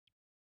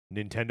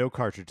Nintendo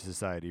Cartridge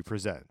Society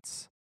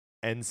presents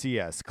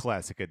NCS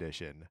Classic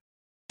Edition,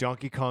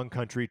 Donkey Kong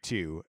Country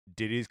 2,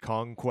 Diddy's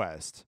Kong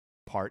Quest,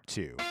 Part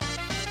 2.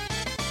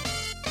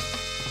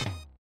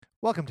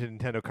 Welcome to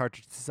Nintendo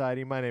Cartridge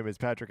Society. My name is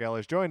Patrick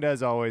Ellis, joined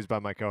as always by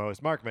my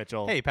co-host Mark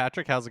Mitchell. Hey,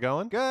 Patrick, how's it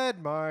going?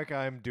 Good, Mark.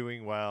 I'm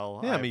doing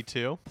well. Yeah, I've me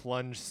too.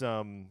 plunged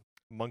some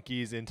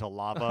monkeys into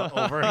lava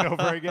over and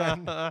over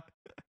again.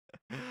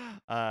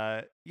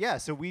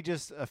 So we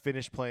just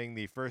finished playing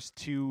the first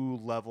two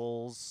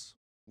levels,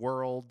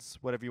 worlds,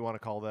 whatever you want to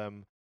call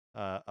them,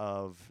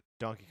 of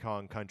Donkey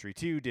Kong Country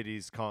 2,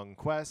 Diddy's Kong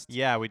Quest.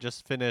 Yeah, we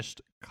just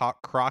finished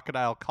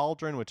Crocodile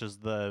Cauldron, which is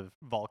the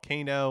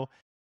volcano,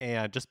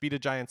 and just beat a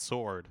giant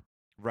sword.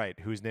 Right,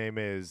 whose name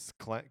is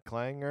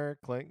Clanger?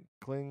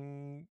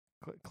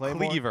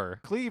 Claymore?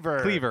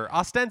 Cleaver.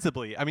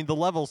 Ostensibly. I mean, the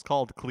level's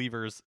called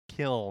Cleaver's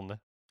Kiln.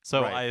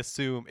 So Right. I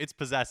assume it's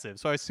possessive.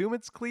 So I assume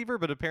it's Cleaver,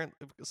 but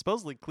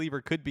supposedly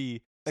Cleaver could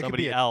be That could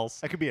somebody be else.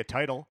 That could be a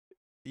title,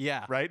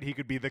 Yeah. right? He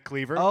could be the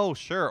Cleaver. Oh,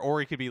 sure. Or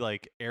he could be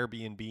like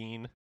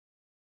Airbnb,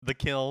 the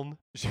kiln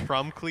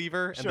from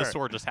Cleaver, and the Sure.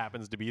 sword just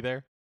happens to be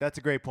there. That's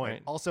a great point.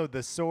 Right. Also,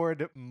 the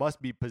sword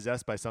must be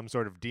possessed by some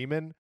sort of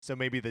demon, so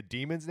maybe the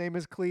demon's name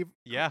is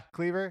Yeah.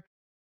 Cleaver.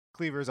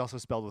 Cleaver is also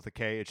spelled with a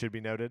K, it should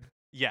be noted.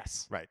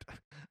 Yes. Right.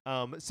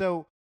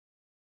 So,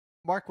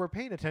 Mark, we're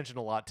paying attention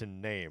a lot to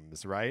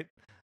names, right?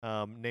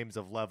 Names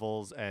of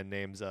levels and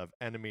names of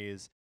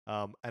enemies.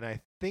 And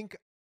I think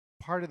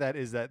part of that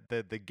is that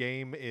the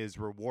game is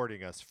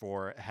rewarding us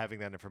for having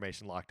that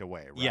information locked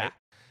away, right?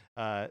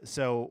 Yeah.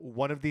 So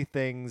one of the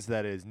things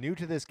that is new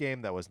to this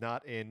game that was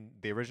not in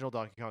the original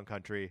Donkey Kong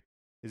Country,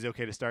 is it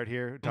okay to start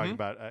here talking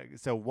about?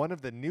 So one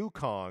of the new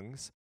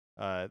Kongs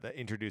that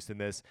introduced in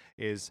this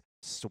is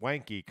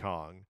Swanky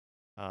Kong.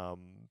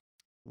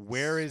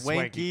 Where is Swanky?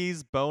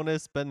 Swanky's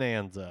Bonus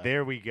Bonanza?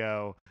 There we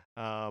go.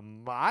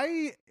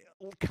 I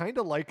kind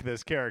of like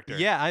this character.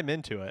 Yeah, I'm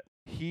into it.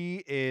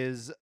 He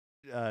is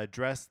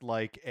dressed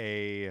like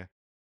a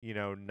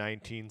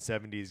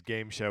 1970s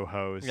game show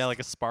host. Yeah, like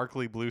a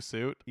sparkly blue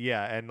suit.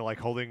 Yeah, and like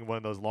holding one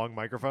of those long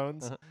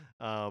microphones.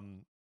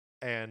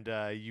 And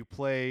you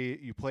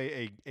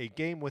play a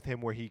game with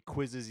him where he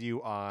quizzes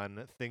you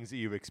on things that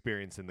you've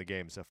experienced in the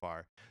game so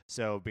far.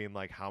 So being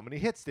like, how many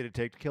hits did it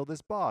take to kill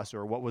this boss,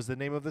 or what was the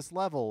name of this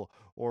level,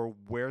 or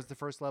where's the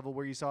first level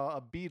where you saw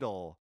a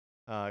beetle?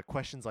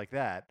 Questions like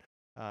that.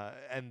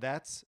 And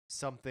that's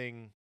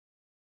something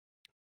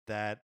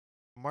that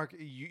Mark,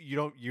 you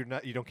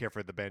don't care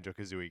for the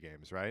Banjo-Kazooie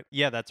games, right?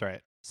 Yeah, that's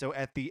right. So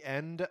at the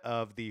end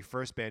of the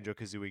first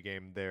Banjo-Kazooie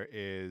game, there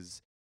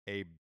is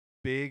a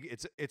big.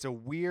 It's a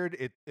weird.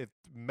 It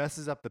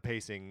messes up the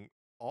pacing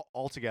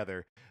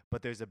altogether.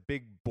 But there's a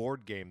big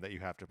board game that you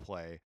have to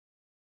play,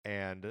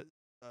 and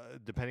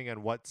depending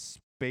on what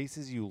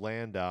spaces you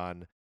land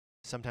on,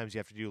 sometimes you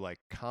have to do like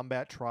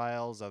combat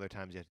trials. Other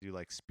times you have to do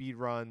like speed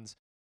runs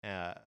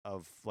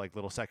of like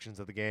little sections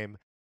of the game.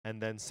 And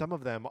then some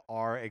of them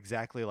are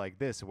exactly like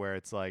this, where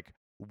it's like,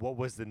 what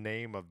was the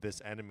name of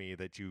this enemy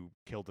that you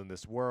killed in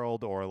this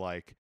world? Or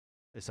like,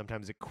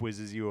 sometimes it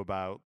quizzes you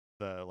about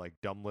the like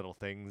dumb little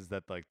things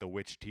that like the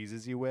witch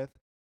teases you with.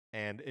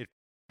 And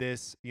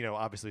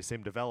obviously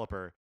same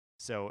developer,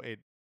 so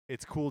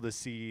it's cool to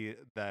see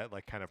that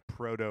like kind of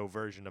proto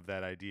version of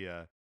that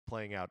idea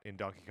playing out in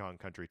Donkey Kong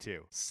Country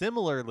 2.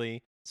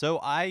 Similarly, so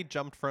I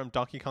jumped from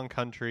Donkey Kong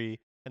Country,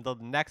 and the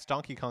next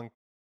Donkey Kong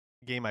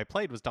game I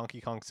played was Donkey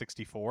Kong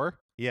 64.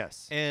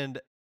 Yes. And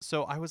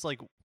so I was like,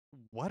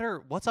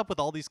 what's up with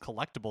all these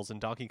collectibles in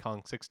Donkey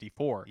Kong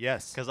 64?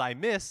 Yes. Because I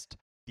missed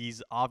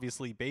these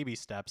obviously baby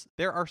steps.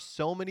 There are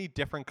so many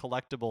different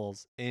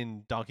collectibles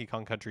in Donkey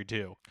Kong Country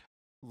 2.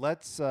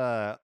 Let's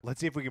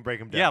see if we can break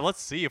them down. Yeah,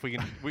 let's see if we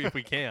can. If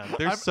we can.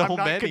 There's I'm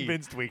not many.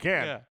 convinced we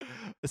can. Yeah.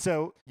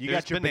 So you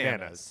There's got your bananas.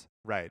 bananas,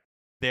 right?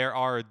 There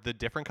are the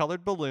different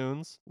colored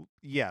balloons.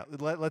 Yeah.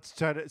 Let's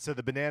try to. So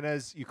the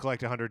bananas, you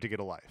collect 100 to get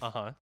a life,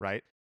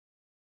 right?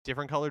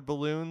 Different colored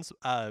balloons.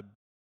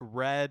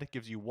 Red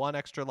gives you 1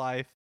 extra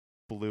life.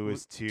 Blue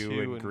is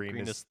 2 and green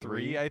is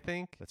 3. I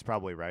think. That's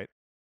probably right.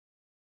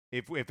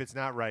 If it's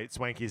not right,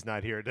 Swanky's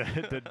not here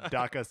to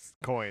dock us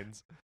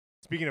coins.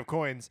 Speaking of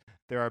coins,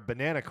 there are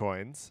banana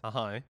coins.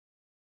 And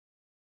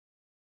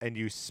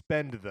you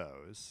spend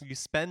those. you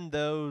spend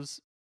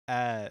those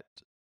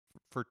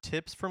for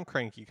tips from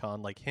Cranky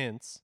Con, like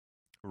hints.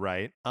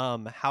 Right.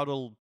 How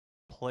to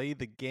play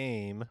the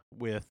game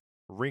with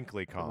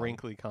Wrinkly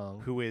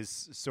Kong. Who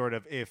is sort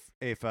of, if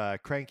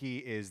Cranky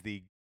is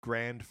the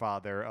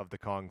grandfather of the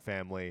Kong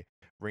family,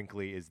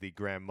 Wrinkly is the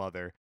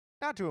grandmother.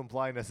 Not to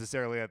imply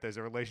necessarily that there's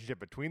a relationship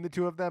between the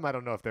two of them. I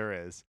don't know if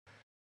there is.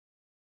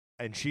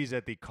 And she's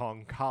at the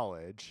Kong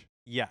College.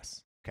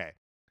 Yes. Okay.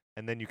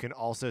 And then you can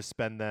also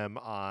spend them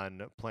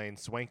on playing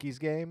Swanky's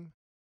game.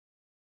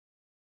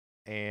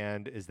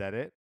 And is that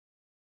it?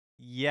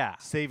 Yeah.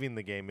 Saving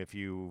the game if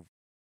you've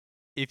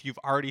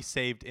already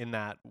saved in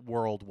that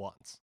world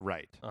once.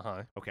 Right.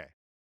 Okay.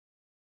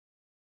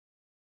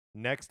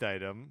 Next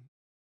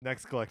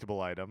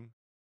collectible item.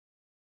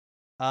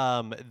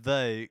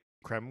 The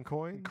Creme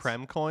coins?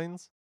 Creme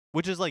coins.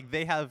 which is like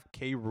they have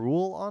K.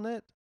 Rool on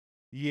it.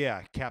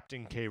 Yeah,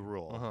 Captain K.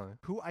 Rool, Uh-huh.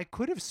 who I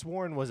could have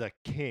sworn was a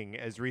king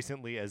as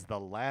recently as the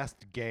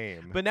last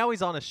game. But now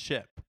he's on a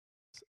ship.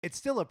 It's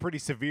still a pretty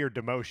severe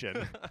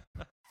demotion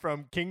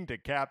from king to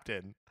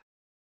captain.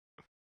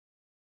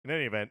 In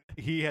any event,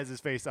 he has his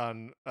face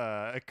on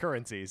a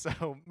currency,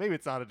 so maybe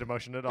it's not a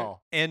demotion at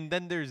all. And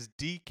then there's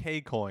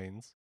DK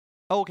coins.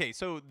 Okay,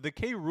 so the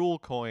K.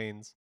 Rool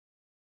coins,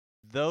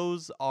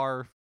 those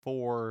are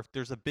for,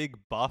 there's a big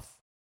buff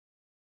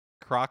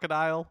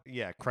crocodile,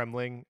 Yeah,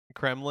 Kremling,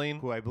 Kremlin.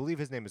 who I believe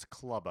his name is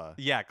Klubba.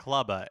 Yeah,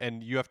 Klubba,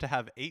 and you have to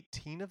have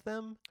 18 of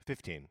them,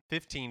 15.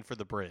 15 for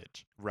the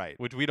bridge, Right.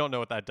 which we don't know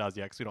what that does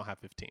yet because we don't have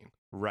 15.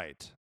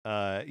 Right.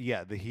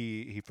 Yeah,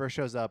 he first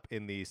shows up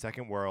in the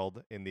second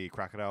world in the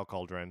Crocodile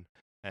Cauldron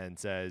and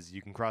says,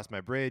 "You can cross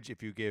my bridge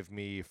if you give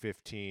me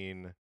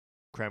 15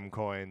 Krem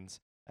coins."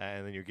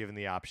 And then you're given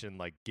the option,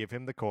 like, give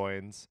him the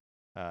coins,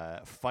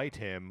 fight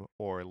him,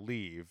 or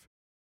leave.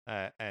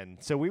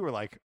 And so we were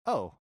like,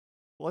 oh,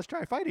 well, let's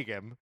try fighting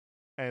him.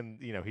 And,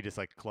 he just,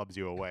 like, clubs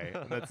you away.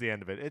 And that's the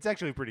end of it. It's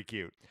actually pretty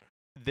cute.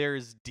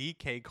 There's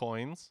DK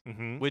coins,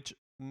 Mm-hmm. which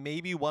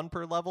maybe one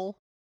per level,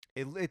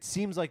 It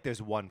seems like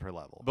there's one per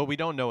level. but we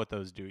don't know what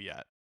those do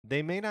yet.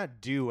 They may not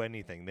do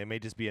anything. They may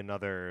just be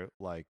another,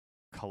 like,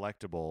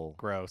 collectible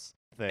Gross.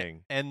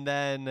 thing. And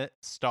then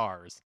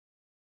stars,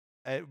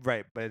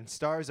 Right, but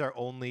stars are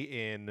only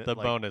in the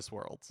like, bonus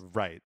worlds.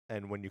 Right,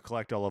 and when you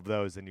collect all of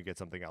those, then you get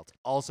something else.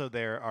 Also,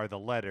 there are the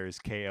letters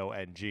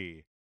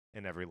KONG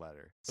in every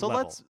letter. So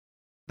level.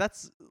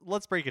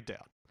 let's break it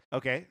down.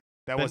 Okay,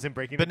 that Ban- wasn't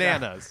breaking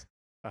Bananas,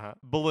 it down.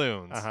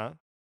 balloons, Uh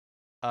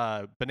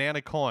huh.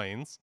 banana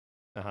coins,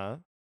 Uh huh.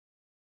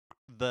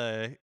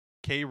 the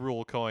K.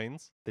 Rool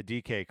coins, The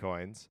DK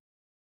coins,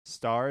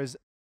 stars,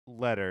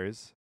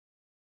 letters.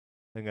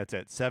 I think that's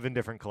it. 7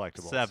 different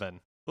collectibles. 7.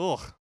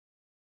 Ugh.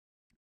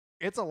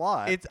 It's a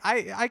lot. It's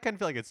I kind of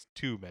feel like it's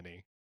too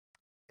many.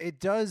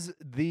 It does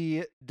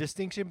the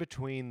distinction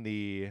between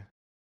the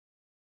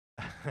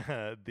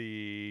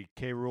the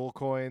K Rool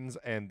coins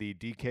and the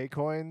DK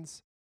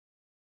coins.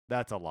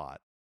 That's a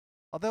lot.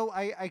 Although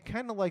I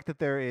kind of like that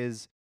there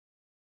is,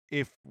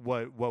 if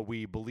what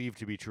we believe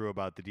to be true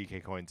about the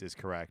DK coins is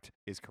correct,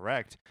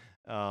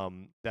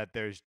 that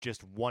there's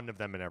just one of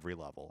them in every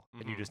level,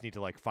 and you Mhm. just need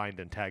to like find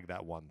and tag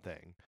that one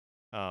thing.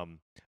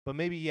 But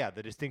maybe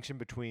the distinction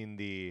between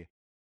the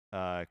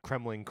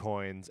Kremlin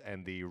coins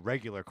and the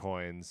regular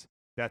coins,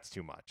 that's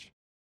too much.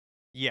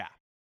 Yeah.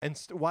 And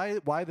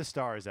why the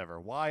stars ever?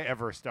 Why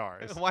ever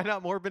stars? Why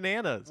not more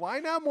bananas? Why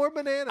not more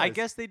bananas? I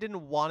guess they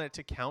didn't want it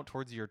to count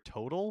towards your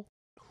total.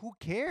 Who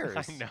cares?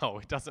 I know,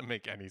 it doesn't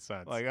make any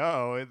sense. Like,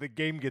 the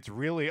game gets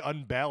really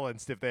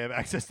unbalanced if they have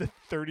access to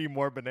 30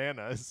 more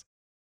bananas.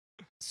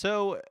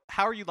 So,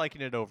 how are you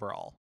liking it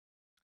overall?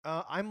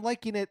 I'm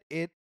liking it.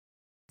 It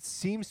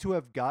seems to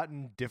have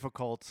gotten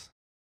difficult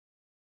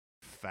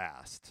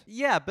fast.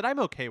 Yeah, but I'm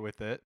okay with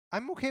it.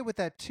 I'm okay with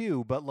that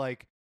too, but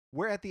like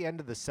we're at the end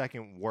of the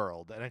second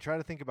world, and I try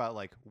to think about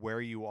like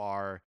where you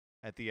are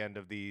at the end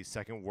of the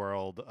second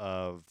world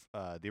of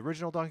the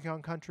original Donkey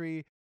Kong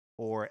Country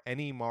or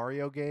any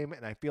Mario game,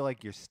 and I feel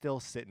like you're still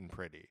sitting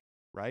pretty,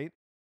 right?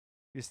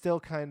 You're still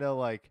kind of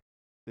like,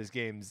 this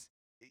game's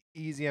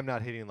easy. I'm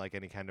not hitting like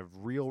any kind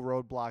of real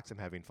roadblocks. I'm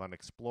having fun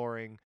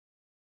exploring,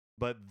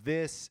 but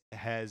this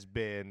has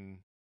been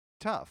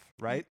tough,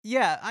 right?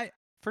 Yeah,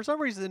 for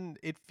some reason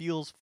it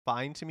feels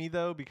fine to me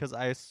though, because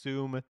I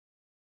assume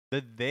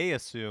that they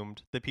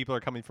assumed that people are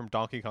coming from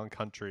Donkey Kong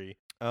Country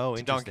Oh,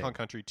 to Donkey Kong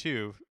Country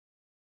 2,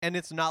 and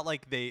it's not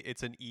like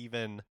it's an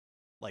even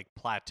like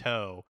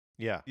plateau.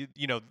 Yeah.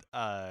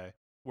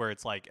 Where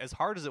it's like, as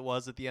hard as it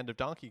was at the end of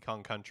Donkey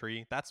Kong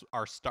Country, that's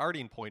our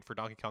starting point for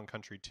Donkey Kong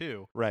Country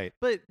 2. Right.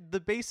 But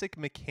the basic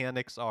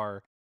mechanics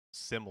are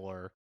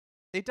similar.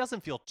 It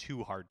doesn't feel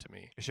too hard to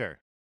me. Sure.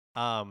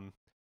 Um,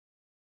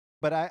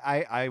 But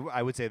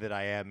I would say that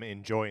I am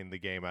enjoying the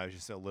game. I was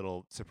just a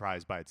little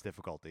surprised by its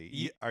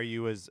difficulty. Are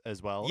you as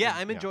well? yeah,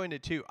 I'm enjoying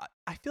it too.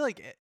 I feel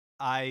like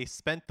I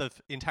spent the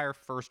entire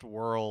first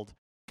world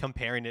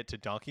comparing it to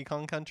Donkey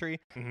Kong Country.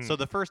 Mhm. So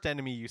the first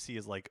enemy you see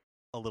is like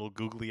a little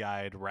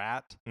googly-eyed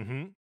rat,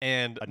 Mhm.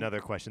 and Another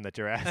question that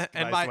you're asked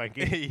and by my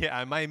Swanky.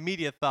 yeah, my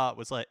immediate thought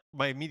was like,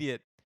 my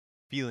immediate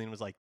feeling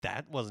was like,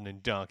 that wasn't in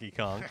Donkey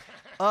Kong.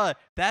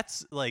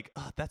 That's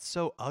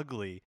so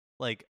ugly.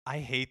 Like, I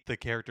hate the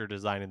character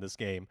design in this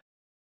game.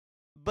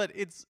 But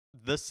it's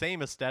the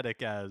same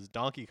aesthetic as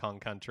Donkey Kong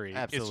Country.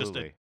 Absolutely. It's just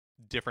a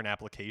different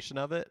application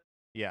of it.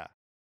 Yeah.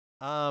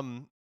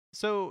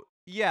 So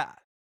yeah,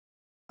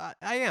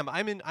 I am.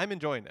 I'm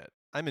enjoying it.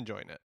 I'm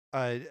enjoying it.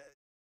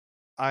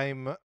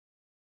 I'm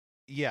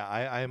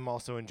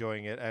also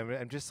enjoying it.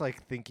 I'm just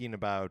like thinking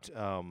about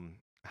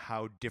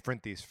how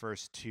different these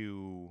first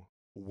 2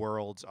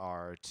 worlds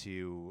are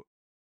to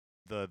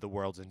the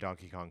worlds in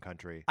Donkey Kong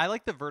Country. I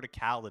like the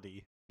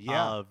verticality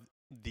of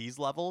these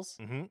levels.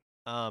 Mhm.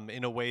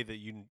 In a way that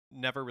you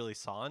never really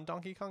saw in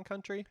Donkey Kong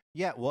Country.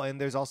 Yeah, well, and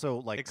there's also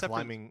like Except for-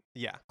 climbing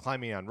Yeah.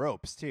 climbing on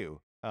ropes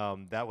too.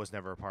 That was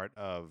never a part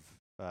of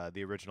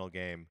the original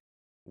game.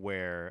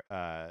 where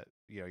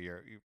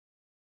you're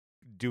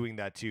doing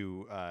that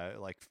to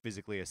like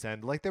physically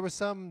ascend. Like there was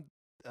some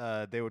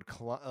they would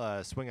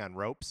swing on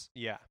ropes,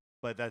 Yeah.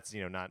 but that's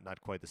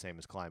not quite the same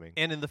as climbing.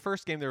 And in the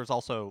first game, there was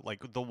also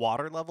like the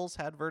water levels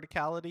had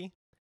verticality.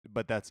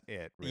 But that's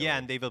it, really. Yeah,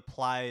 and they've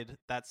applied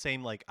that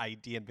same like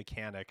idea and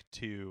mechanic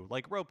to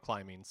like rope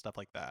climbing, stuff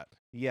like that.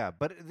 Yeah,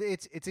 but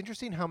it's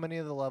interesting how many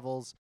of the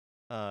levels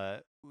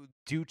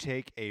do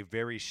take a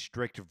very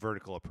strict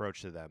vertical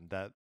approach to them.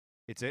 That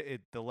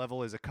the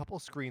level is a couple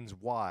screens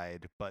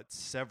wide, but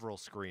several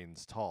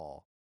screens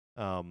tall.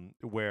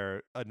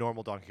 Where a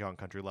normal Donkey Kong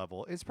Country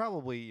level is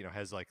probably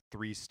has like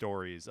 3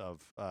 stories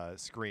of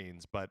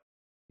screens, but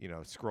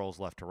scrolls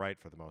left to right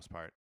for the most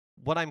part.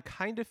 What I'm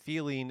kind of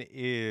feeling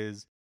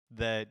is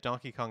that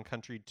Donkey Kong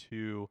Country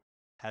 2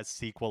 has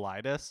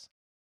sequelitis,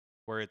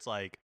 where it's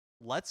like,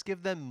 let's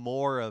give them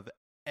more of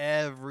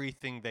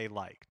everything they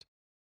liked.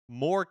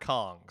 More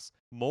Kongs,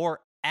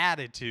 more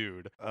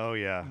attitude, Oh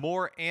yeah.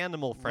 more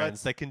animal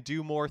friends that can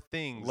do more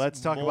things.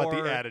 Let's talk about the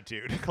more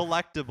attitude.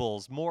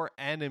 collectibles, more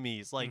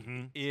enemies. Like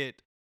Mhm.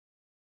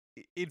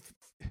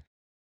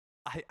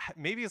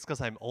 maybe it's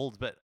because I'm old,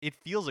 but it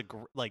feels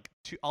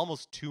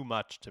almost too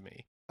much to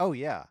me. Oh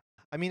yeah.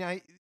 I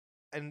mean,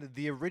 and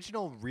the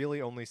original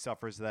really only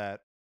suffers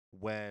that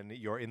when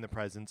you're in the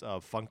presence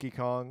of Funky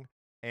Kong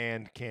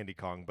and Candy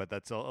Kong, but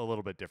that's a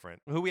little bit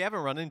different. Who we haven't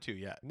run into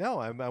yet. No,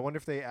 I wonder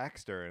if they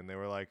axed her and they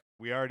were like,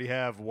 we already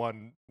have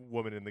one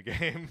woman in the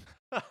game.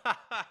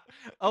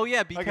 Oh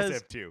yeah, I guess they because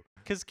have 2.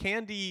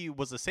 Candy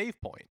was a save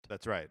point,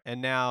 That's right.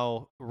 and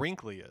now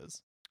Wrinkly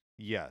is.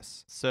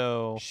 Yes.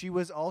 So She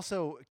was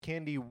also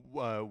Candy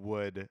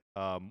would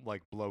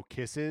like blow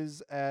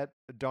kisses at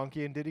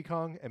Donkey and Diddy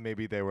Kong, and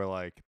maybe they were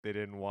like they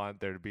didn't want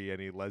there to be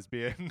any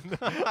lesbian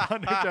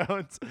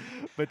undertones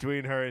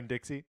between her and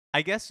Dixie.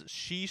 I guess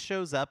she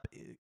shows up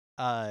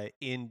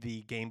in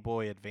the Game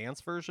Boy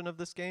Advance version of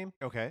this game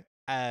Okay.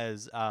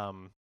 as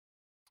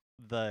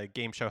the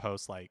game show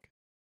host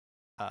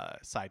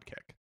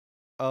sidekick,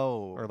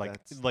 Oh, or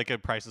that's like a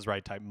Price is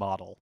Right type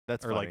model,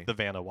 that's or funny. like the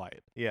Vanna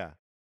White. Yeah.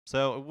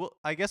 So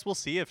I guess we'll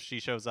see if she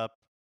shows up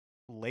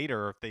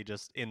later, or if they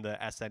just in the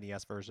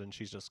SNES version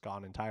she's just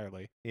gone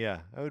entirely.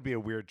 Yeah, that would be a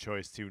weird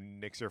choice to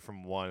nix her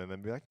from 1 and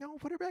then be like, no,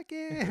 put her back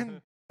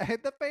in. And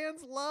the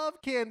fans love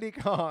Candy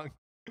Kong.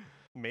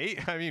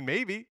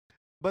 Maybe.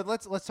 But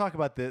let's talk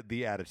about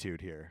the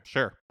attitude here.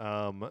 Sure.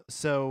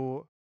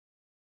 So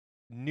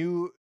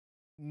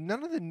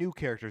none of the new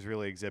characters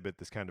really exhibit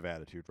this kind of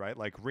attitude, right?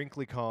 Like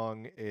Wrinkly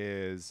Kong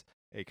is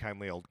a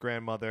kindly old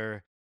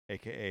grandmother,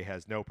 aka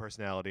has no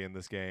personality in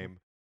this game.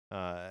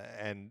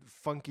 And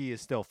Funky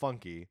is still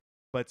Funky,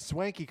 but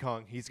Swanky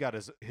Kong, he's got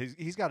his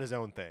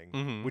own thing,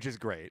 Mhm. which is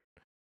great.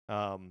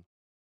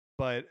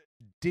 But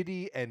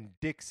Diddy and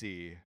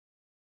Dixie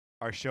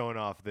are showing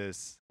off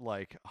this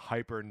like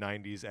hyper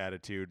 90s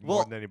attitude more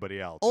Well, than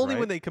anybody else. Only right?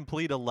 when they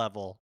complete a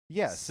level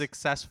Yes.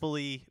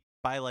 successfully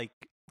by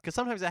because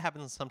sometimes that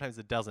happens and sometimes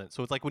it doesn't.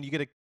 So it's like when you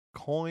get a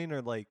coin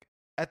or like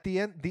At the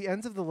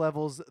ends of the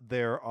levels,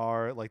 there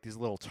are like these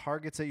little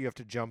targets that you have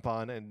to jump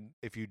on, and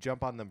if you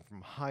jump on them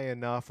from high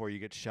enough, or you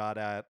get shot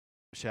out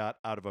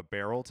of a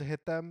barrel to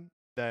hit them,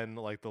 then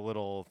like the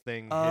little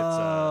thing hits.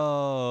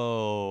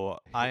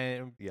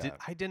 I yeah.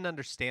 didn't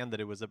understand that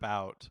it was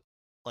about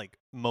like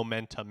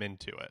momentum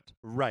into it.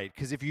 Right,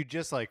 because if you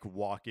just like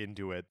walk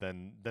into it,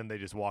 then they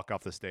just walk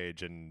off the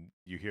stage and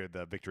you hear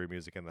the victory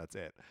music and that's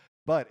it.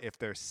 But if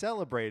they're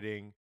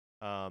celebrating,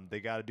 they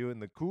got to do it in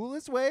the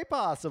coolest way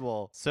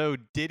possible. So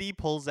Diddy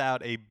pulls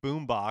out a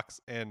boombox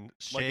and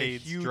Like a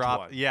shades huge drop.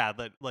 one. Yeah,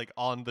 that like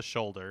on the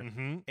shoulder,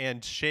 Mm-hmm.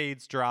 and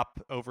shades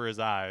drop over his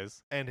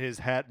eyes. And his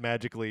hat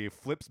magically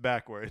flips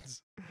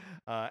backwards,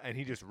 and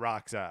he just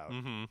rocks out.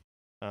 Mm-hmm.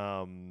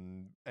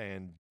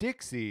 And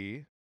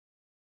Dixie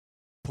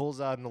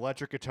pulls out an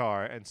electric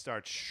guitar and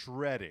starts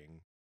shredding.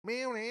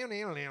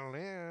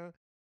 And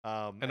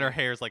her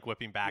hair's like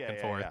whipping back and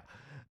forth.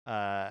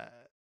 Yeah.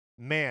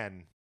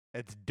 Man,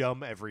 it's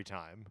dumb every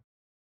time.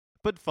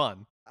 But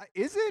fun.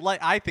 Is it?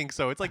 Like I think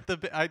so. It's like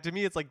to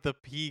me, it's like the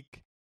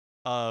peak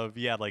of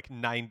like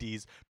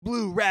 90s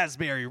blue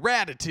raspberry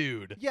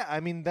ratitude. Yeah, I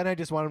mean, then I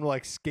just want him to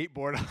like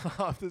skateboard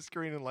off the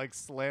screen and like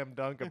slam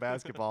dunk a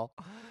basketball.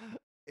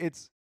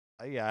 It's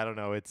I don't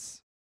know.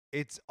 It's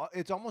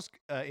almost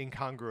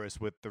incongruous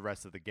with the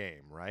rest of the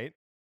game, right?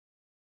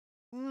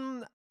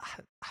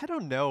 I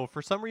don't know.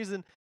 For some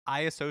reason,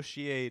 I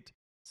associate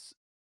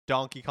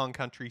Donkey Kong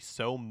Country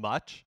so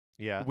much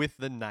Yeah. with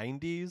the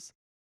 90s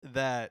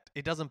that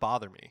it doesn't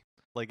bother me.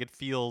 Like it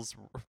feels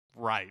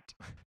right.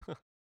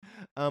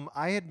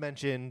 I had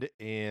mentioned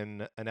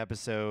in an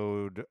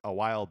episode a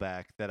while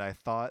back that I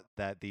thought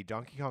that the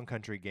Donkey Kong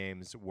Country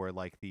games were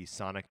like the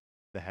Sonic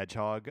the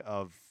Hedgehog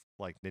of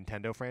like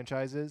Nintendo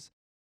franchises.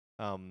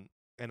 And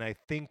I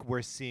think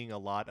we're seeing a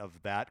lot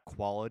of that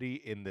quality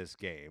in this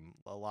game.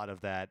 A lot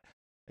of that,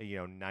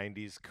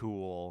 90s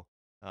cool,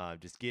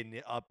 just getting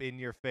it up in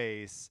your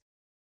face.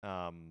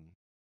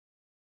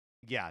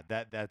 Yeah,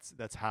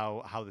 that's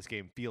how this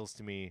game feels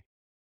to me.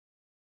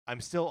 I'm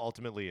still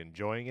ultimately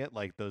enjoying it.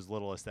 Like those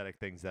little aesthetic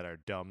things that are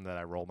dumb that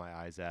I roll my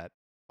eyes at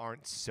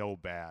aren't so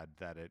bad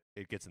that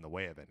it gets in the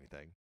way of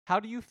anything. How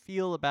do you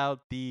feel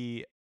about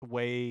the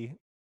way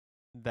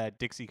that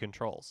Dixie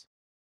controls?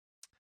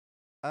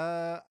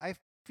 I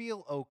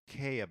feel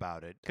okay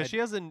about it. Because she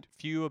has a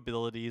few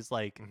abilities,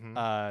 like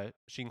Mhm.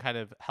 she can kind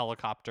of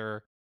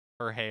helicopter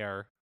her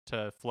hair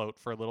to float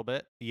for a little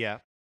bit, Yeah.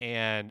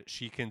 and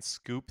she can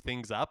scoop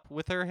things up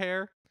with her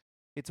hair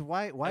It's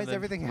why and does then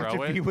everything have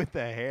throw to be it. with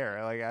the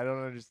hair? Like I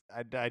don't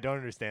understand. I don't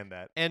understand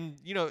that. And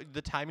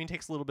the timing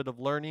takes a little bit of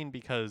learning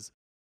because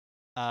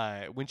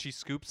when she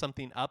scoops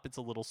something up, it's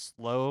a little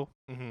slow,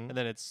 Mhm. and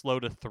then it's slow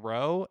to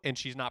throw, and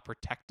she's not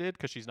protected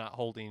because she's not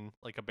holding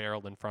like a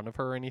barrel in front of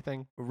her or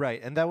anything.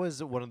 Right, and that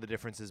was one of the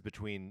differences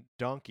between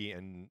Donkey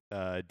and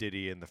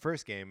Diddy in the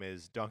first game.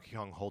 Is Donkey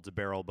Kong holds a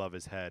barrel above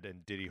his head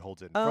and Diddy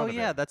holds it in Oh front of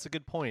yeah, him. that's a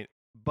good point.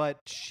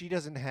 But she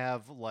doesn't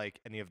have like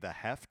any of the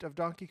heft of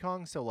Donkey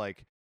Kong, so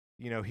like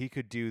he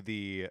could do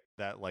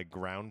that like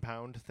ground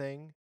pound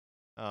thing,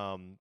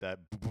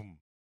 that boom,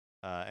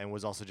 and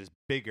was also just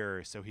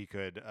bigger, so he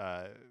could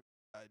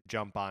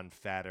jump on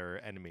fatter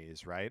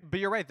enemies, right? But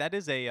you're right, that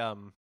is a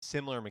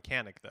similar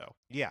mechanic though.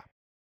 Yeah,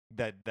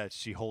 that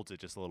she holds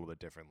it just a little bit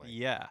differently.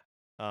 Yeah.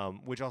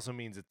 Which also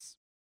means it's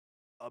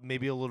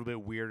maybe a little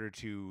bit weirder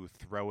to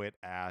throw it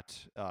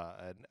at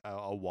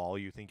a wall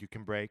you think you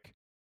can break.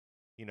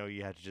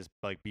 You had to just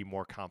like be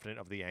more confident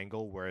of the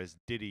angle, whereas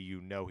Diddy,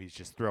 he's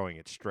just throwing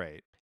it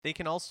straight. They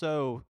can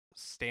also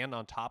stand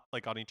on top,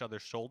 like on each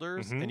other's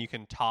shoulders, Mhm. and you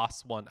can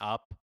toss one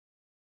up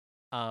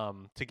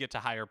to get to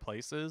higher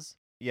places.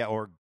 Yeah,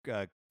 or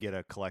get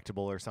a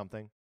collectible or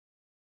something,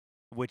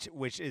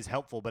 which is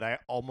helpful, but I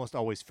almost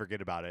always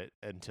forget about it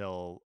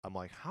until I'm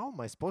like, how am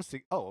I supposed to?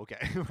 Oh, okay,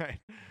 right.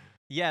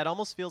 Yeah, it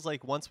almost feels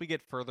like once we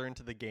get further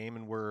into the game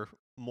and we're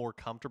more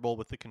comfortable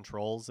with the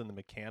controls and the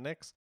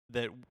mechanics,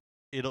 that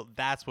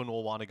that's when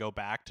we'll want to go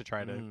back to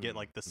try to get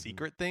like the Mhm.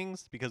 secret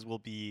things because we'll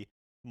be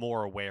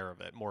more aware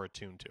of it, more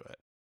attuned to it.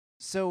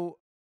 So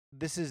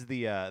this is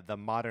the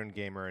modern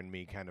gamer in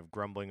me kind of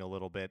grumbling a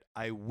little bit.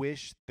 I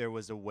wish there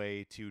was a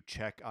way to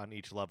check on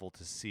each level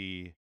to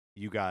see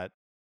you got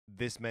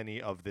this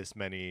many of this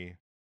many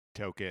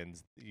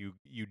tokens. You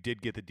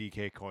did get the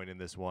DK coin in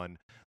this one.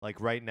 Like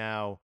right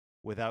now,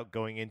 without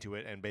going into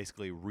it and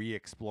basically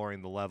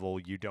re-exploring the level,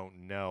 you don't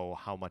know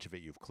how much of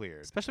it you've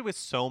cleared. Especially with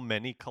so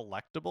many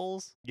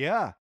collectibles.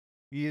 Yeah,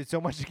 you had so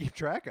much to keep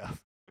track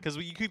of. Because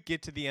you could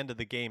get to the end of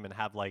the game and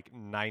have like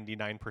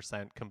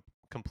 99%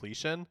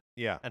 completion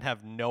Yeah, and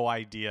have no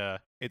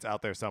idea. it's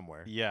out there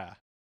somewhere. Yeah.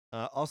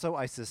 Also,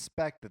 I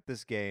suspect that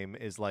this game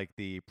is like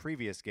the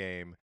previous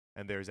game,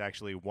 and there's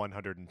actually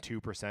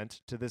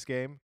 102% to this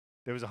game.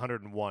 There was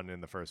 101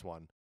 in the first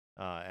one,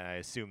 and I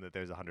assume that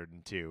there's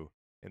 102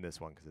 in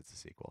this one because it's a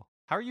sequel.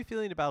 How are you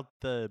feeling about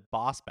the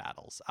boss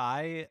battles?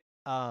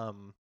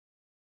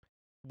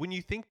 When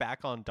you think back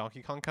on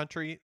Donkey Kong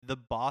Country, the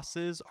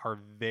bosses are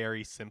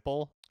very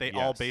simple. They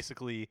all Yes.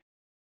 basically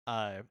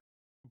uh,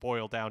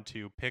 boil down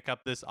to pick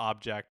up this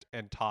object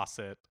and toss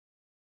it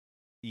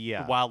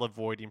Yeah. while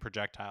avoiding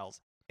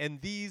projectiles.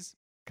 And these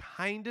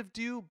kind of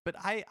do, but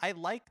I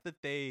like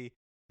that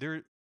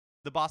they're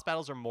the boss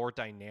battles are more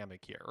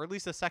dynamic here, or at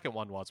least the second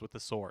one was with the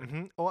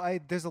sword. Well,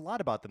 there's a lot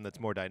about them that's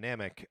more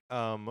dynamic.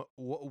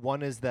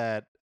 One is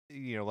that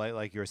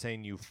like you were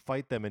saying, you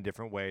fight them in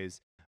different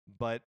ways,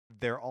 but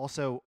they're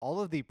also all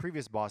of the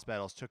previous boss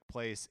battles took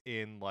place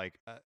in like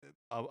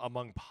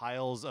among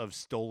piles of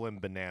stolen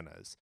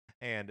bananas.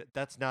 And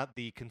that's not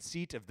the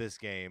conceit of this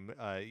game.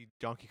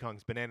 Donkey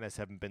Kong's bananas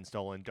haven't been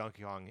stolen.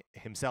 Donkey Kong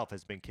himself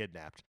has been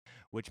kidnapped,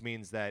 which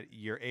means that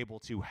you're able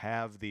to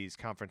have these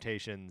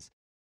confrontations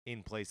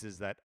in places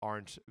that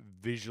aren't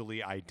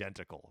visually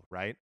identical,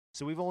 right?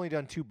 So we've only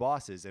done two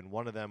bosses, and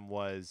one of them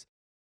was,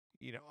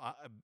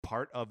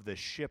 part of the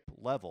ship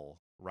level,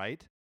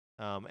 right?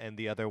 And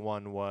the other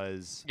one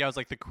was, Yeah, it was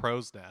like the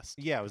crow's nest.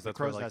 yeah, it 'Cause was the that's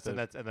where, crow's like,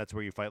 nest, and that's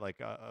where you fight like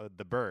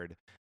the bird.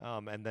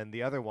 And then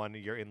the other one,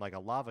 you're in like a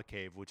lava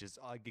cave, which is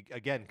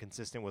again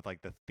consistent with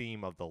like the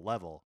theme of the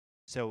level.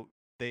 So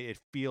it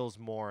feels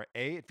more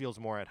it feels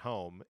more at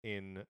home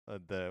in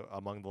the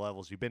among the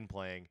levels you've been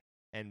playing,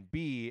 and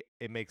B,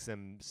 it makes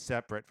them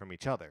separate from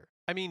each other.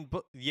 I mean,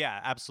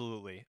 yeah,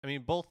 absolutely. I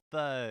mean, both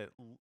the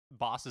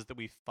bosses that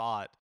we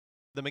fought,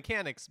 the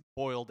mechanics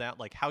boil down,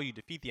 like how you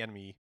defeat the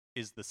enemy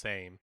is the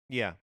same.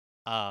 Yeah,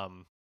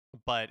 Um,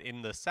 but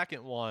in the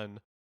second one,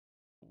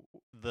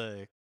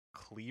 the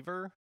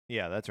cleaver,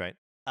 yeah, that's right.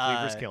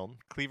 Cleaver's uh, Kiln.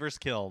 cleaver's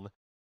kiln,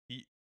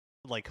 y-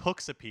 like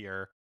hooks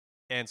appear,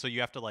 and so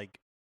you have to like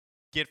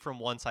get from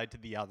one side to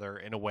the other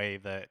in a way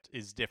that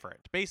is different.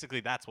 Basically,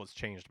 that's what's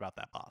changed about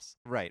that boss.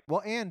 Right.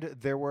 Well, and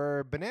there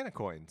were banana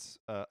coins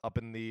up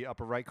in the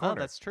upper right Oh, corner.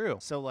 that's true.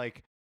 So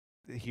like,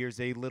 here's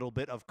a little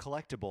bit of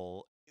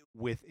collectible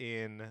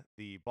within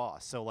the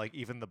boss. So like,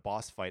 even the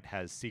boss fight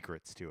has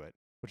secrets to it,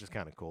 which is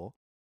kind of cool.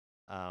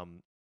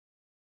 Um,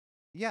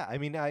 yeah, I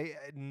mean, I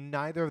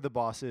neither of the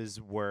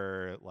bosses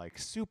were like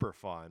super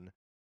fun,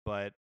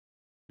 but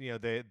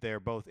they're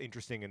both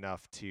interesting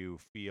enough to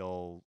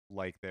feel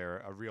like they're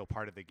a real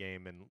part of the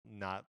game and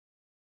not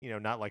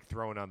like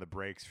throwing on the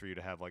brakes for you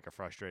to have like a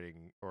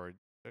frustrating or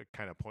a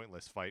kind of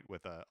pointless fight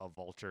with a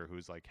vulture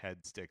whose like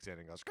head sticks in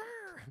and goes.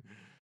 Grr!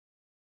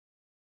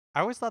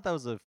 I always thought that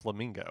was a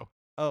flamingo.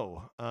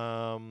 Oh,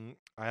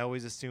 I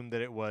always assumed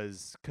that it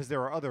was because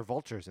there are other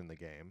vultures in the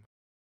game,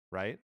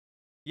 right?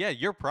 Yeah,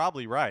 you're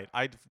probably right.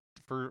 I'd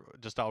for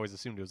just always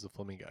assumed it was a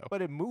flamingo.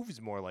 But it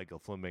moves more like a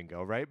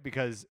flamingo, right?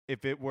 Because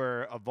if it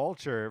were a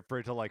vulture, for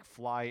it to like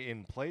fly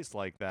in place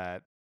like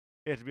that,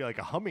 it'd be like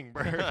a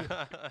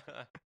hummingbird.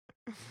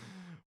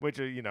 Which,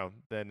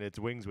 then its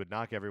wings would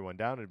knock everyone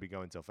down. It'd be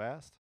going so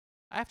fast.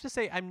 I have to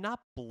say, I'm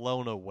not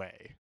blown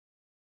away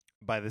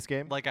By this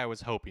game? like I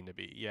was hoping to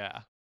be.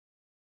 Yeah.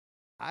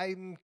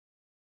 I'm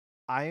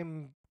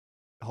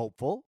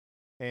hopeful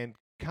and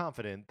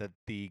confident that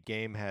the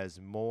game has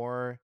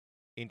more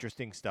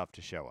interesting stuff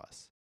to show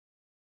us.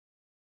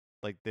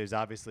 Like there's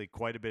obviously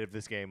quite a bit of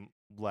this game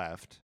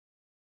left.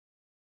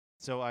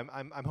 So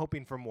I'm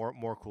hoping for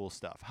more cool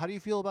stuff. How do you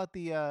feel about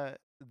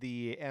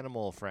the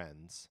animal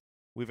friends?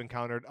 We've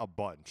encountered a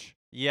bunch.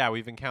 Yeah,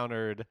 we've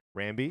encountered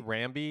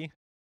Rambi,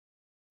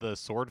 the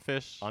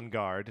swordfish,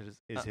 Ungard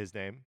is his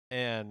name,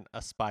 and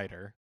a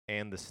spider,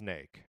 and the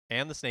snake,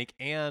 and the snake,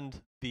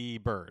 and the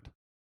bird,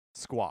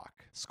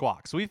 Squawk.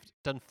 So we've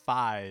done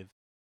 5.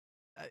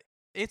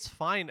 It's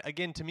fine.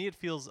 Again, to me, it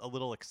feels a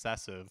little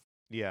excessive.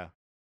 Yeah,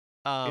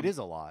 it is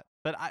a lot.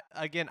 But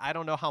I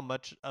don't know how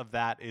much of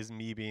that is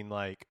me being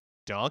like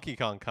Donkey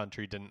Kong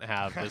Country didn't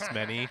have this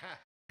many,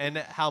 and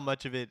how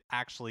much of it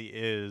actually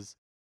is.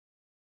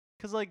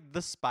 Because, like,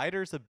 the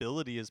spider's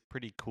ability is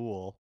pretty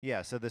cool.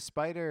 Yeah, so the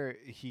spider,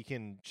 he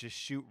can just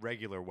shoot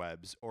regular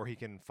webs, or he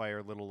can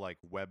fire little, like,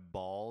 web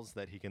balls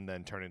that he can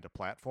then turn into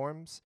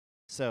platforms.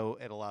 So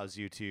it allows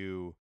you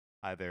to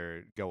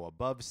either go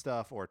above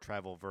stuff or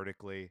travel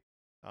vertically,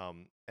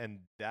 and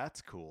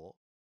that's cool.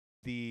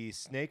 The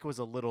snake was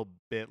a little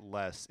bit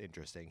less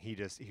interesting. He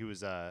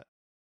was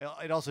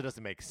it also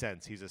doesn't make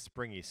sense. He's a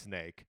springy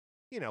snake.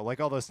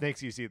 Like all those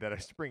snakes you see that are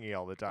springy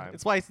all the time.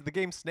 It's why the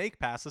game Snake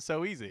Pass is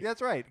so easy.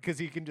 That's right, because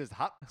he can just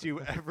hop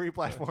to every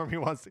platform he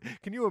wants to.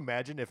 Can you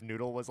imagine if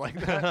Noodle was like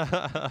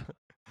that?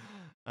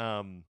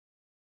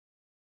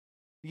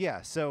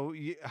 Yeah. So,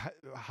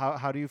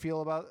 how do you feel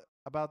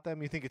about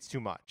them? You think it's too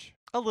much?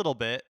 A little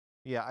bit.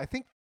 Yeah, I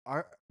think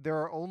there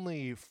are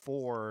only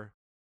 4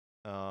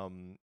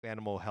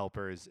 animal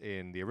helpers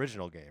in the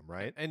original game,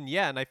 right? And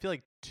I feel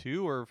like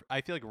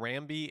I feel like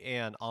Rambi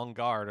and On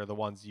Guard are the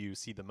ones you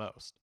see the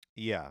most.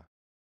 Yeah,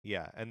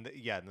 and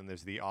then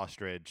there's the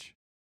ostrich.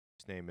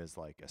 His name is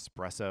like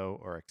Espresso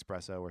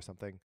or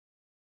something,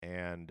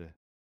 and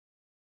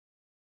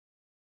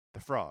the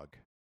frog,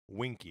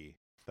 Winky,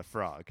 the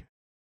frog.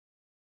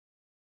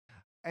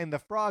 And the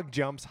frog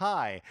jumps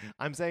high.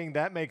 I'm saying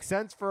that makes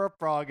sense for a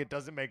frog. It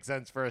doesn't make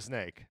sense for a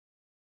snake.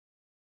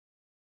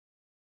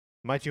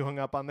 Might you hung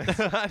up on this?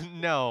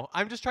 No,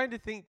 I'm just trying to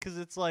think because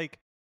it's like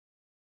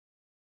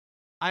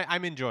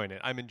I'm enjoying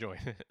it.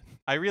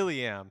 I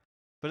really am.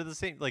 But at the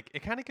same, like,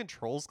 it kind of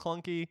controls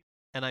clunky,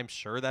 and I'm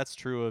sure that's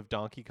true of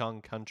Donkey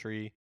Kong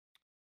Country.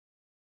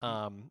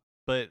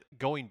 But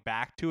going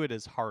back to it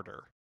is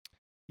harder.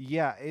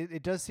 Yeah,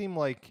 it does seem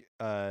like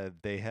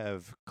they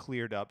have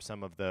cleared up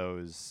some of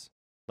those,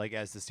 like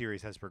as the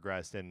series has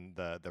progressed, and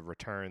the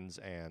returns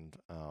and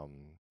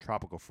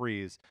Tropical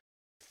Freeze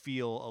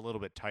feel a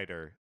little bit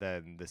tighter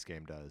than this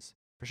game does,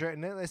 for sure.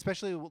 And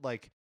especially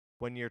like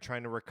when you're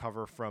trying to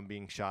recover from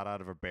being shot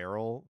out of a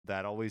barrel,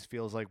 that always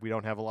feels like we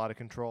don't have a lot of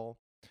control.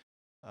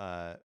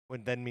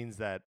 When then means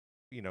that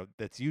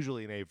that's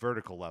usually in a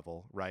vertical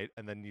level, right?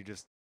 And then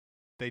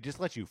they just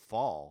let you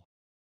fall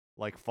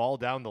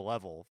down the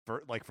level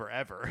for like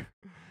forever,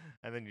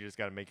 and then you just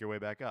got to make your way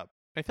back up.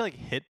 I feel like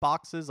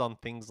hitboxes on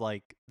things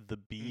like the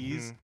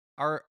bees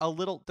are a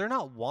little. They're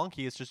not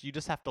wonky. It's just you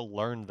just have to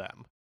learn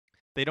them.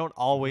 They don't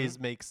always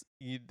make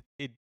you.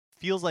 It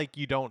feels like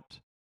you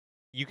don't.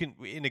 You can,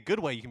 in a good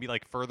way, you can be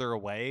like further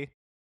away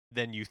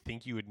than you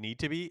think you would need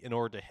to be in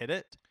order to hit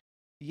it.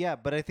 Yeah,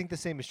 but I think the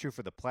same is true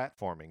for the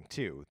platforming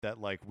too.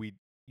 That like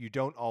you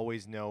don't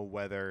always know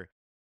whether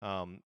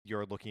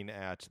you're looking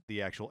at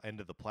the actual end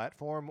of the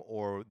platform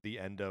or the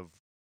end of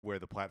where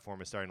the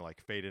platform is starting to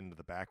like fade into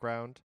the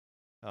background.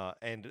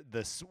 And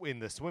in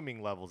the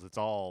swimming levels, it's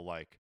all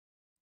like,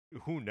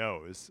 who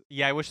knows?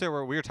 Yeah, I wish we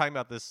were talking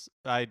about this.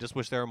 I just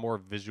wish there were more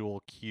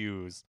visual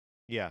cues.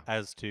 Yeah,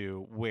 as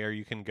to where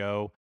you can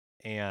go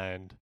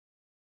and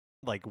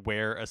like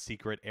where a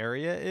secret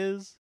area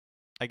is.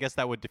 I guess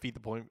that would defeat the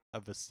point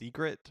of a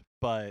secret,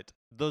 but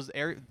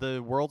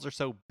the worlds are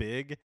so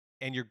big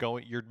and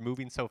you're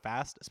moving so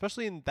fast,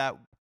 especially in that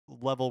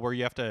level where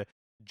you have to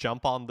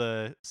jump on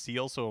the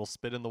seal so it'll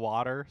spit in the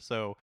water.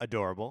 So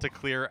adorable to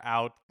clear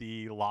out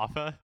the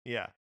lava.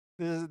 Yeah,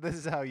 this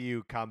is how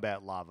you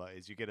combat lava: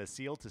 is you get a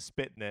seal to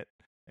spit in it,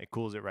 and it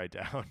cools it right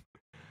down.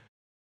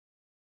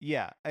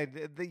 Yeah,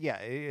 and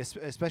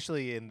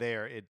especially in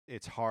there,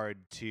 it's hard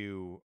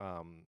to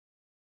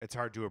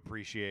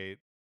appreciate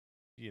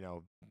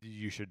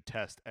you should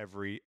test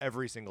every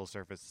single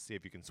surface to see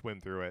if you can swim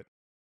through it.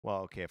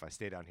 Well, okay, if I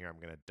stay down here, I'm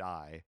gonna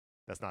die.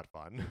 That's not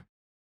fun.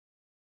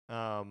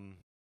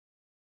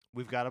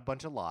 We've got a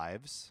bunch of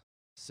lives,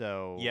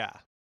 so Yeah.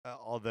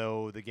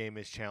 although the game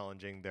is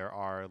challenging, there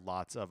are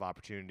lots of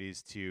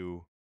opportunities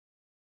to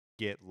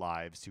get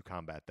lives to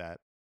combat that.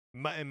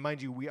 And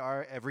mind you, we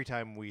are every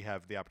time we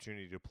have the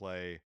opportunity to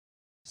play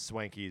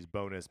Swanky's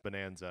bonus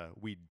bonanza,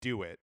 we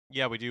do it.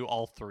 Yeah, we do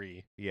all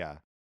 3. Yeah.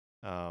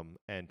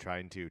 And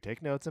trying to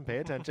take notes and pay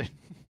attention.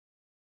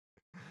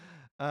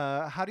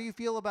 How do you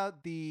feel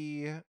about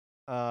the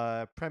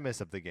premise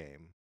of the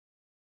game?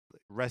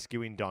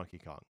 Rescuing Donkey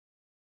Kong.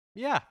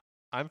 Yeah,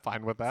 I'm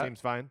fine with that.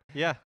 Seems fine.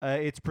 Yeah.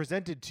 It's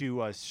presented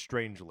to us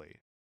strangely,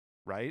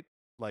 right?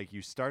 Like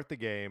you start the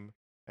game,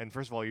 and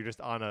first of all, you're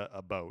just on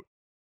a boat.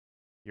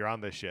 You're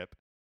on this ship,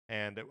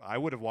 and I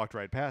would have walked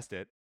right past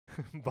it,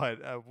 but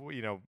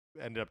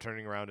ended up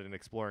turning around and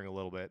exploring a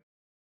little bit.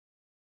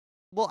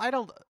 Well, I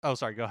don't. Oh,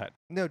 sorry. Go ahead.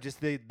 No, just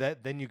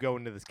then you go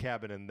into this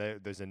cabin, and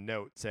there's a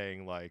note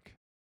saying like,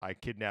 "I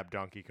kidnapped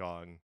Donkey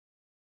Kong.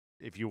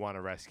 If you want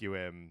to rescue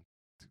him,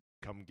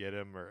 come get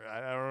him." Or I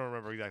don't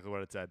remember exactly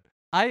what it said.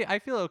 I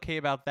feel okay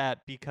about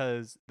that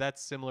because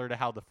that's similar to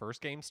how the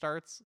first game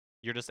starts.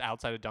 You're just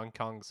outside of Donkey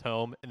Kong's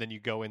home, and then you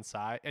go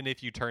inside. And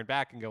if you turn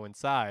back and go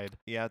inside,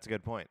 Yeah, that's a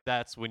good point.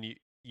 that's when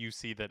you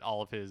see that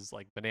all of his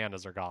like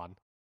bananas are gone,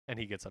 and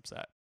he gets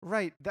upset.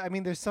 Right. I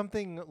mean, there's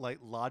something like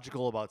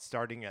logical about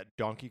starting at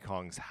Donkey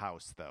Kong's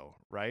house, though,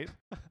 right?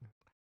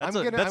 That's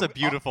I'm a gonna- I'm-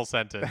 beautiful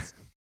sentence.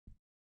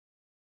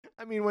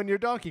 I mean, when you're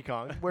Donkey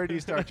Kong, where do you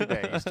start your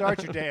day? You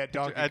start your day at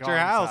Donkey At Kong's your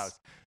house.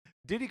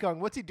 Diddy Kong,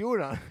 what's he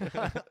doing on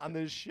on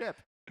this ship?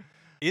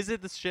 Is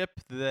it the ship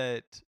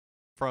that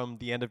from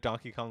the end of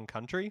Donkey Kong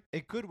Country?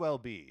 It could well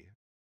be.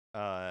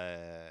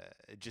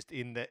 Just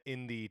in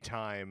the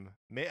time.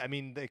 I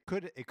mean, it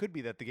could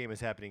be that the game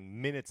is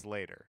happening minutes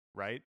later,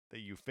 right? That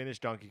you finish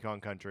Donkey Kong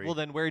Country. Well,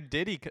 then where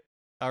did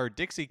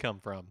Dixie come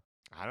from?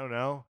 I don't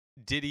know.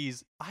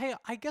 Diddy's.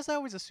 I guess I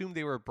always assumed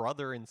they were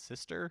brother and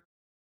sister.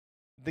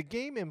 The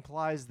game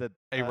implies that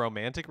A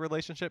romantic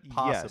relationship,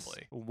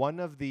 possibly. Yes. One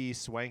of the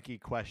swanky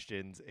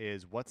questions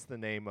is, what's the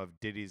name of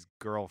Diddy's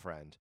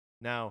girlfriend?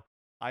 Now,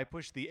 I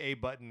pushed the A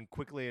button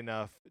quickly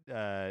enough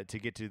to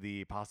get to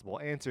the possible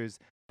answers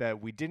that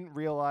we didn't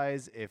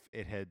realize if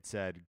it had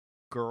said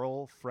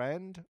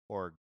girlfriend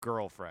or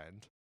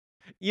girlfriend.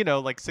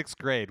 Like 6th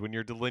grade when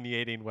you're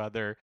delineating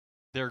whether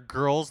they're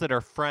girls that are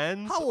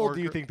friends. How old or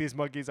do you think these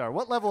monkeys are?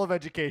 What level of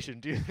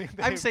education do you think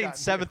they've I'm saying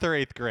gotten to? 7th or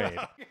 8th grade,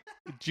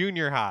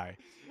 junior high.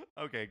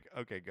 Okay,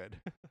 good.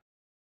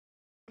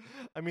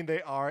 I mean,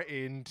 they are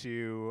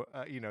into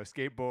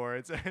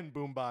skateboards and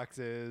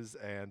boomboxes,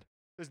 and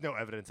there's no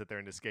evidence that they're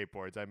into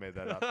skateboards. I made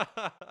that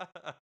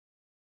up.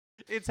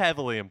 It's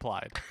heavily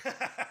implied.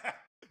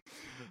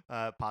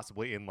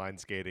 Possibly inline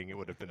skating. It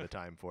would have been the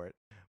time for it.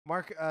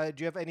 Mark, do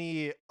you have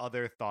any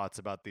other thoughts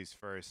about these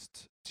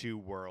first 2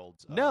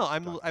 worlds? No, of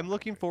I'm Donkey I'm Kong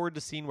looking Country? forward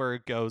to seeing where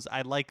it goes.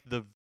 I like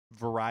the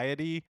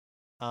variety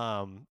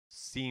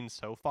seen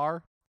so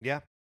far. Yeah.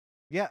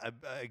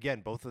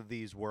 Again, both of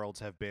these worlds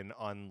have been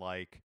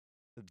unlike,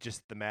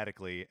 just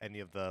thematically, any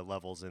of the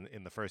levels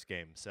in the first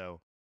game. So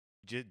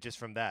just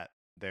from that,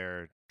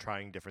 they're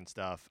trying different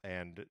stuff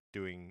and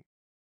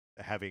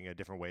having a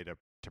different way to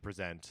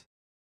present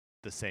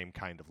the same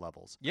kind of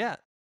levels. Yeah.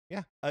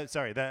 Yeah.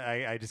 Sorry, that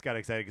I just got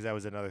excited because that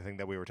was another thing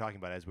that we were talking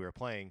about as we were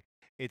playing.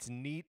 It's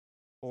neat,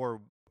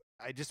 or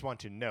I just want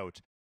to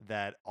note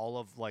that all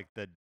of like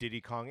the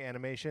Diddy Kong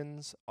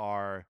animations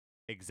are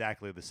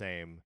exactly the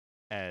same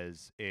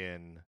as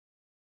in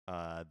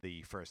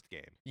the first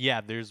game. Yeah,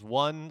 there's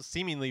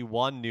seemingly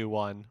one new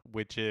one,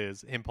 which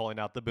is him pulling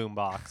out the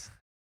boombox.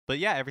 But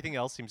yeah, everything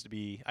else seems to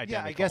be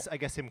identical. Yeah, I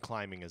guess him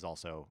climbing is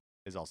also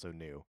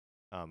new,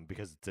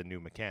 because it's a new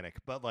mechanic.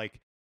 But like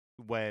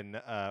when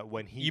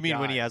he You mean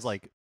when he has dies-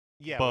 like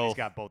yeah, when he's both?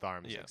 got both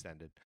arms Yeah.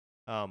 extended.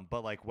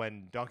 But like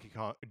when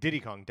Diddy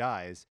Kong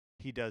dies,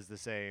 he does the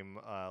same,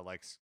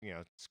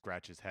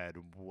 scratch his head,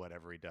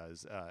 whatever he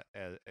does,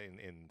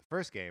 in the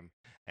first game,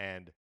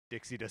 and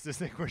Dixie does this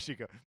thing where she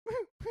goes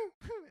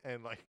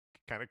and like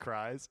kind of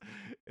cries.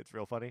 It's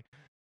real funny.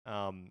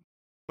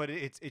 But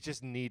it's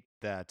just neat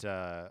that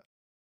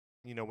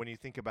when you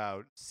think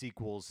about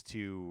sequels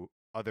to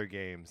other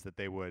games, that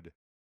they would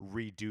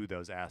redo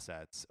those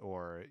assets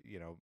or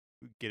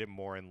get it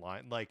more in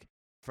line. Like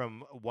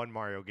from one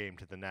Mario game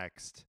to the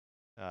next,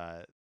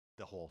 the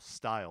whole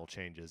style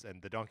changes,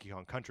 and the Donkey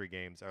Kong Country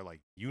games are like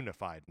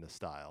unified in the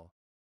style.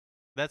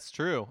 That's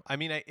true. I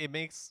mean, it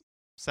makes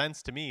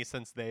sense to me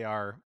since they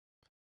are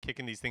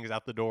kicking these things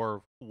out the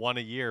door one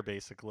a year,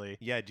 basically.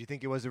 Yeah, do you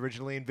think it was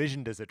originally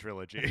envisioned as a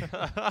trilogy?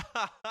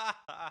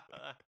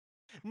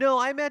 No,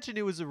 I imagine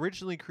it was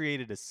originally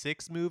created as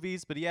 6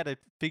 movies, but he had to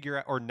figure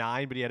out, or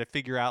 9, but he had to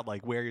figure out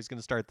like where he's going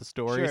to start the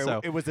story. Sure,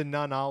 So it was a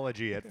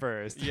nonology at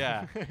first.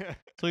 Yeah.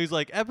 So he's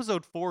like,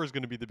 episode 4 is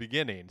going to be the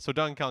beginning. So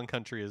Donkey Kong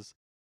Country is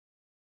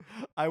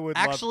I would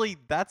love actually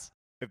that's.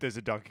 if there's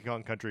a Donkey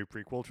Kong Country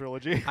prequel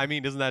trilogy. I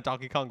mean, isn't that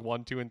Donkey Kong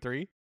 1, 2, and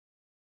 3?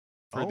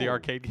 for the Oh.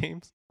 arcade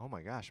games. Oh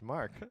my gosh,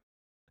 Mark.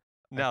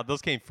 Now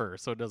those came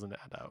first, so it doesn't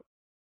add out.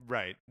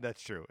 Right,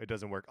 that's true. It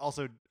doesn't work.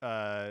 Also,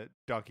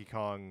 Donkey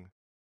Kong.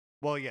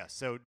 Well, yes.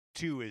 So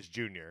 2 is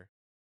Junior,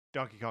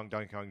 Donkey Kong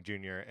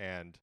Junior,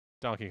 and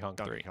Donkey Kong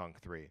Donkey 3. Kong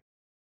 3.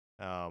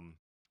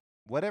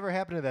 Whatever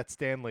happened to that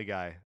Stanley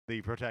guy,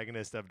 the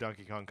protagonist of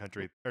Donkey Kong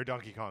Country or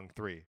Donkey Kong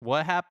 3?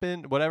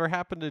 Whatever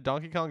happened to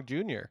Donkey Kong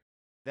Jr.?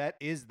 That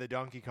is the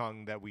Donkey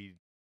Kong that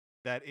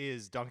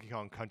is Donkey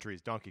Kong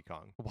Country's Donkey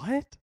Kong.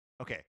 What?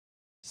 Okay,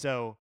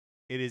 so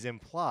it is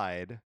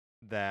implied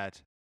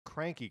that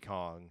Cranky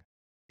Kong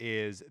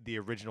is the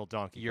original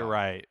Donkey You're Kong.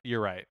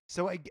 right.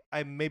 So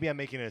I'm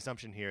making an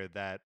assumption here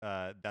that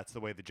that's the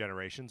way the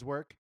generations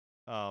work.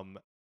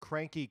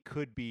 Cranky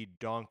could be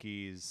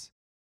Donkey's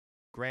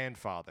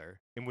grandfather,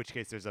 in which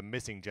case there's a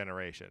missing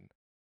generation.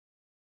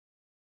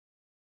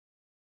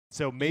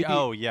 So maybe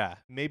yeah.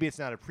 maybe it's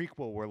not a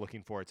prequel we're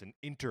looking for, it's an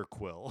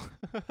interquel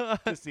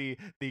to see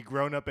the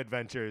grown-up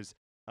adventures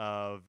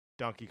of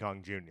Donkey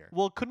Kong Jr.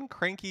 Well, couldn't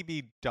Cranky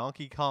be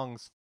Donkey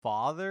Kong's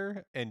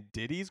father and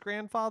Diddy's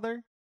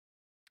grandfather?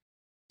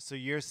 So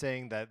you're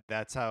saying that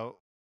that's how...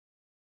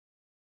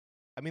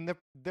 I mean,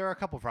 there are a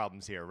couple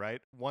problems here,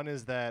 right? One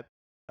is that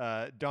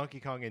Donkey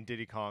Kong and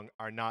Diddy Kong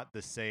are not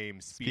the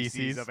same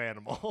species of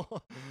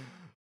animal.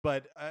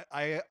 But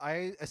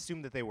I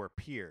assume that they were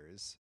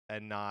peers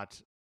and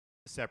not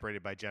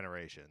separated by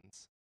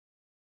generations.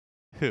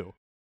 Who?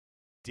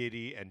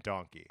 Diddy and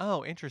Donkey.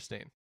 Oh,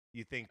 interesting.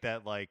 You think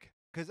that, like...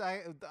 Because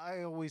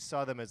I always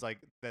saw them as, like,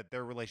 that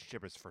their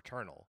relationship is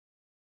fraternal,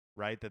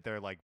 right? That they're,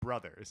 like,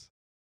 brothers.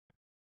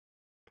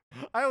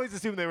 I always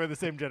assumed they were the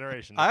same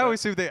generation. I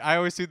always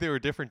assumed they were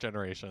different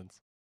generations.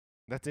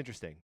 That's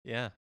interesting.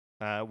 Yeah.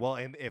 Well,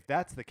 and if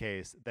that's the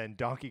case, then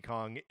Donkey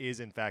Kong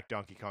is in fact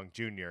Donkey Kong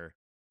Jr.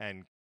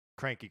 and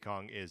Cranky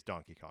Kong is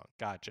Donkey Kong.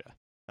 Gotcha.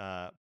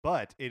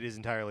 But it is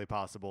entirely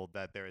possible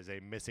that there is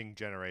a missing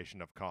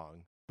generation of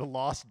Kong, the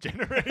lost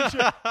generation.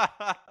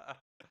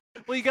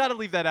 Well, you got to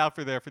leave that out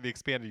for the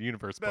expanded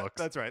universe books.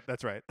 That's right.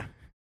 That's right.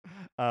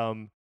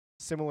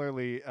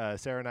 Similarly,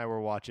 Sarah and I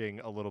were watching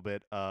a little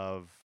bit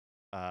of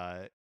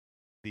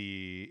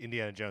the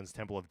Indiana Jones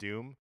Temple of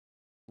Doom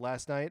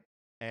last night,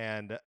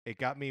 and it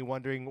got me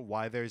wondering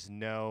why there's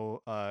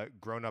no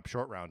grown-up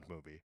short round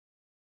movie.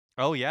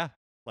 Oh yeah.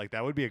 Like,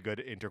 that would be a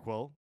good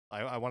interquel.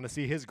 I want to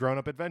see his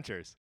grown-up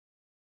adventures.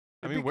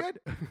 It'd be good.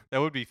 That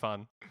would be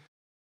fun.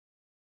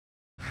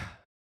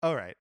 All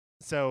right.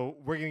 So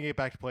we're going to get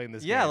back to playing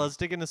this game. Yeah, let's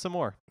dig into some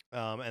more.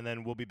 And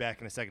then we'll be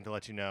back in a second to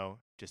let you know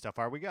just how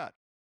far we got.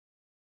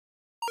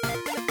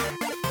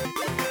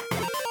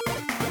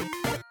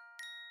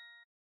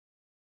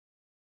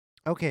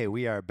 Okay,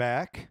 we are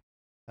back.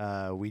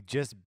 We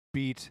just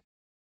beat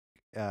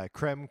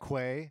Creme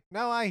Quay.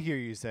 Now I hear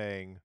you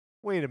saying,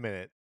 wait a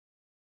minute.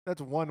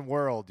 That's one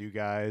world, you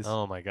guys.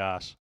 Oh my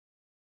gosh.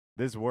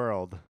 This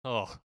world.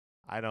 Oh,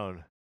 I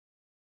don't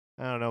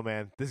know,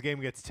 man. This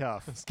game gets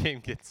tough. this game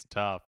gets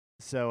tough.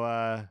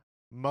 So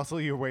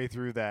muscle your way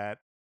through that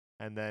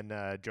and then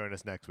join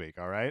us next week,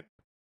 all right?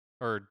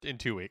 Or in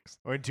 2 weeks.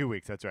 Or in 2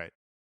 weeks, that's right.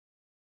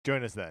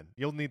 Join us then.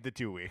 You'll need the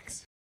 2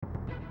 weeks.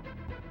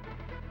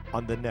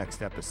 On the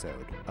next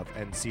episode of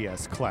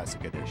NCS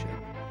Classic Edition.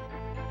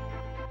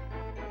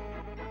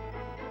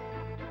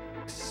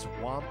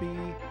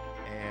 Swampy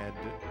and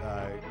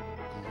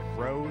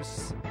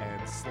gross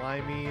and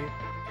slimy.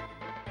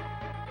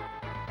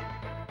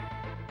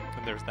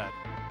 And there's that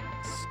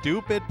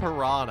stupid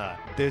piranha.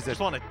 I There's just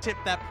want to tip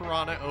that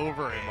piranha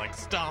over and like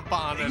stomp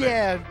on it.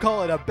 Yeah, and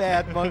call it a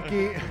bad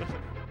monkey.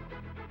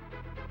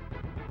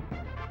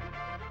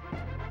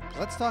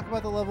 Let's talk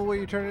about the level where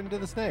you turn into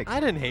the snake. I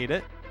didn't hate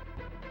it.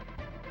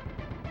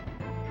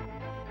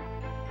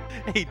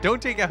 Hey,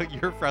 don't take out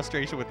your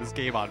frustration with this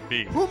game on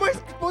me. Who am I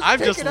supposed I'm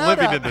to take just it out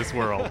living on? in this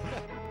world.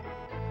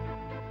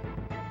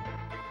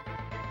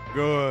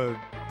 Good.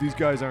 These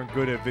guys aren't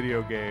good at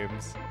video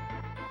games.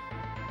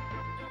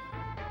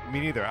 Me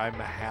neither. I'm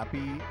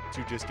happy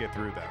to just get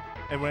through them.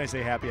 And when I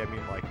say happy, I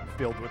mean like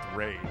filled with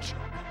rage.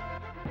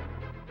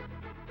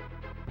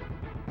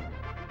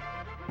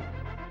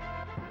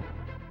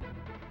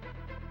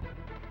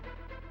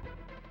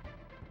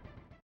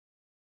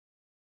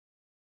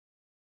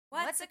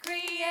 What's a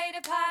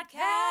Creative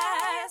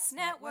Podcast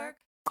Network?